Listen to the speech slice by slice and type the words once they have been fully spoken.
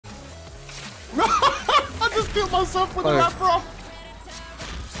I just killed myself with the rap rock.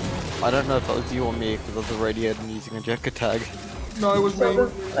 I don't know if that was you or me because I was radiating using a Jekka tag. No, it was me.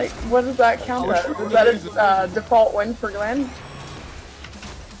 Like, what does that count as? Is that a default win for Glenn?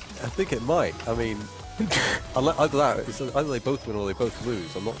 I think it might. I mean, either that, it's either they both win or they both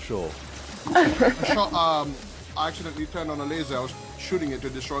lose. I'm not sure. I accidentally turned on a laser. I was shooting it to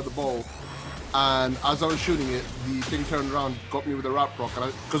destroy the ball, and as I was shooting it, the thing turned around, got me with a rap rock,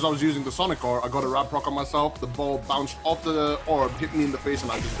 and because I was using the Sonic Ore, I got a rap rock on myself. The ball bounced off the orb, hit me in the face,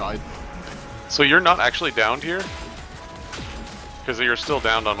 and I just died. So you're not actually downed here? Because you're still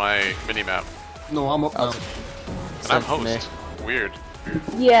downed on my mini-map. No, I'm up now. And I'm host. Weird.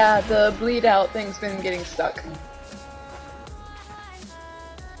 Yeah, the bleed out thing's been getting stuck.